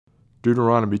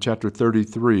Deuteronomy chapter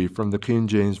 33 from the King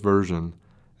James Version.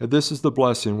 And this is the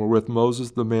blessing wherewith Moses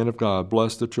the man of God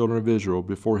blessed the children of Israel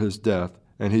before his death.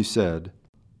 And he said,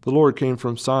 The Lord came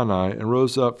from Sinai, and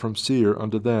rose up from Seir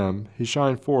unto them. He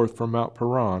shined forth from Mount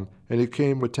Paran, and he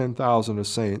came with 10,000 of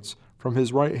saints. From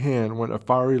his right hand went a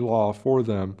fiery law for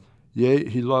them. Yea,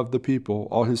 he loved the people,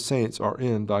 all his saints are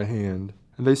in thy hand.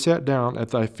 And they sat down at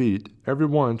thy feet, every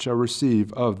one shall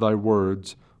receive of thy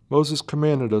words. Moses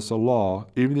commanded us a law,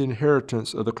 even the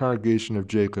inheritance of the congregation of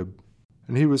Jacob.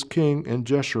 And he was king in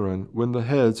Jeshurun, when the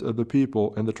heads of the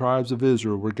people and the tribes of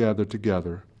Israel were gathered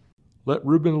together. Let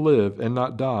Reuben live and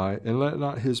not die, and let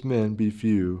not his men be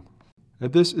few.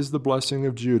 And this is the blessing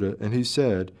of Judah. And he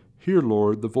said, Hear,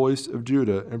 Lord, the voice of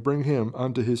Judah, and bring him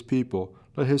unto his people.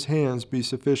 Let his hands be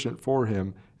sufficient for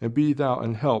him, and be thou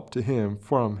an help to him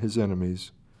from his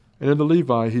enemies. And in the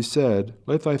Levi he said,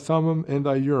 Let thy Thummim and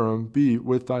thy Urim be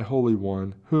with thy Holy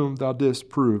One, whom thou didst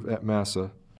prove at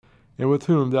Massah, and with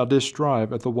whom thou didst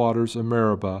strive at the waters of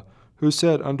Meribah, who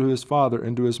said unto his father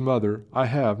and to his mother, I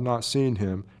have not seen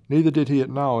him, neither did he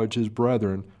acknowledge his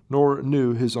brethren, nor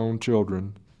knew his own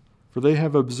children. For they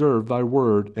have observed thy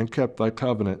word, and kept thy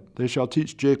covenant. They shall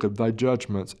teach Jacob thy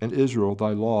judgments, and Israel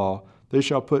thy law. They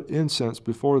shall put incense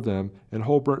before them, and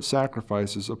whole burnt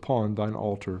sacrifices upon thine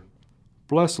altar.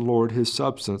 Bless the Lord his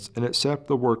substance, and accept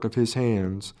the work of his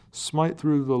hands. Smite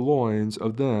through the loins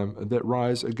of them that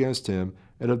rise against him,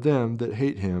 and of them that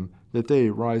hate him, that they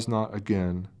rise not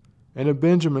again. And of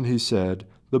Benjamin he said,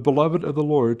 The beloved of the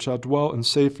Lord shall dwell in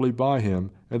safely by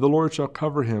him, and the Lord shall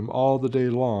cover him all the day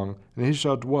long, and he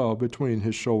shall dwell between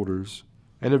his shoulders.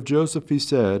 And of Joseph he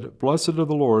said, Blessed of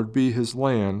the Lord be his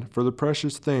land, for the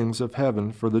precious things of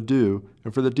heaven, for the dew,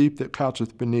 and for the deep that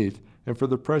coucheth beneath, and for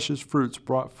the precious fruits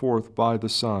brought forth by the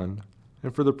sun,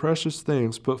 and for the precious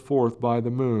things put forth by the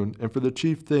moon, and for the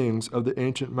chief things of the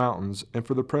ancient mountains, and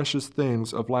for the precious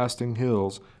things of lasting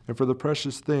hills, and for the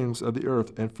precious things of the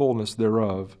earth and fullness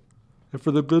thereof. And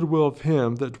for the goodwill of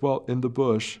him that dwelt in the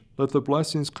bush, let the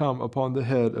blessings come upon the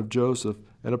head of Joseph,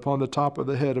 and upon the top of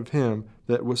the head of him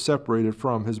that was separated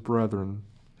from his brethren.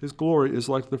 His glory is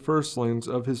like the firstlings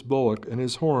of his bullock, and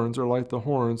his horns are like the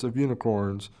horns of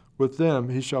unicorns. With them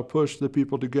he shall push the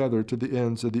people together to the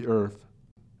ends of the earth.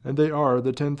 And they are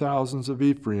the 10,000s of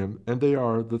Ephraim, and they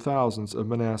are the thousands of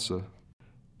Manasseh.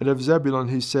 And of Zebulun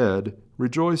he said,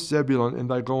 Rejoice, Zebulun, in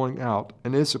thy going out,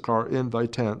 and Issachar in thy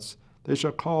tents. They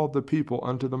shall call the people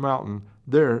unto the mountain,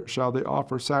 there shall they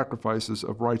offer sacrifices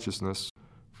of righteousness.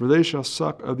 For they shall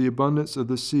suck of the abundance of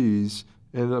the seas,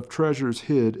 and of treasures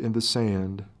hid in the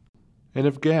sand. And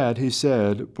of Gad he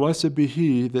said, Blessed be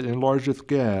he that enlargeth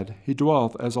Gad, he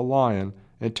dwelleth as a lion,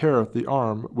 and teareth the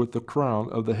arm with the crown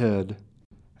of the head.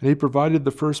 And he provided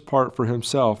the first part for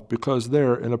himself, because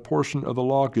there in a portion of the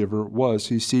lawgiver was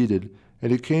he seated.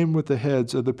 And he came with the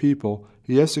heads of the people,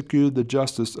 he executed the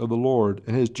justice of the Lord,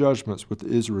 and his judgments with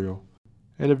Israel.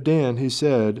 And of Dan he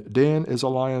said, Dan is a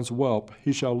lion's whelp,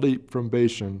 he shall leap from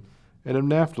Bashan. And of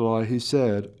Naphtali he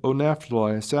said, O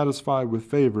Naphtali, satisfied with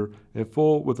favor, and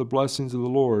full with the blessings of the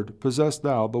Lord, possess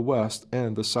thou the west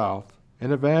and the south.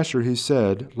 And of Asher he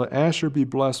said, Let Asher be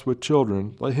blessed with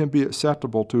children, let him be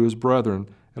acceptable to his brethren,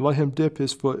 and let him dip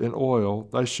his foot in oil.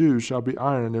 Thy shoes shall be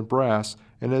iron and brass,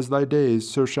 and as thy days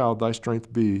so shall thy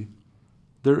strength be.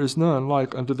 There is none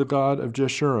like unto the God of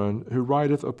Jeshurun, who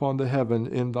rideth upon the heaven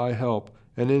in thy help,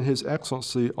 and in his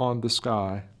excellency on the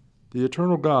sky. The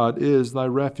eternal God is thy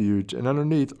refuge, and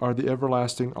underneath are the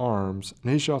everlasting arms.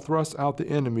 And he shall thrust out the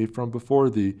enemy from before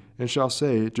thee, and shall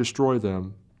say, Destroy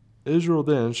them. Israel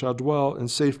then shall dwell in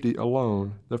safety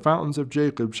alone. The fountains of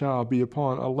Jacob shall be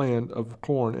upon a land of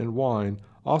corn and wine.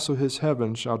 Also his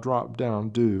heaven shall drop down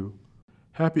dew.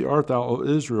 Happy art thou, O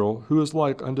Israel, who is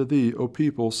like unto thee, O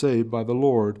people saved by the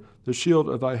Lord, the shield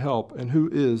of thy help, and who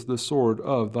is the sword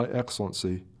of thy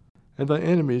excellency. And thy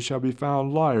enemies shall be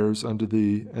found liars unto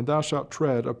thee, and thou shalt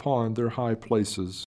tread upon their high places.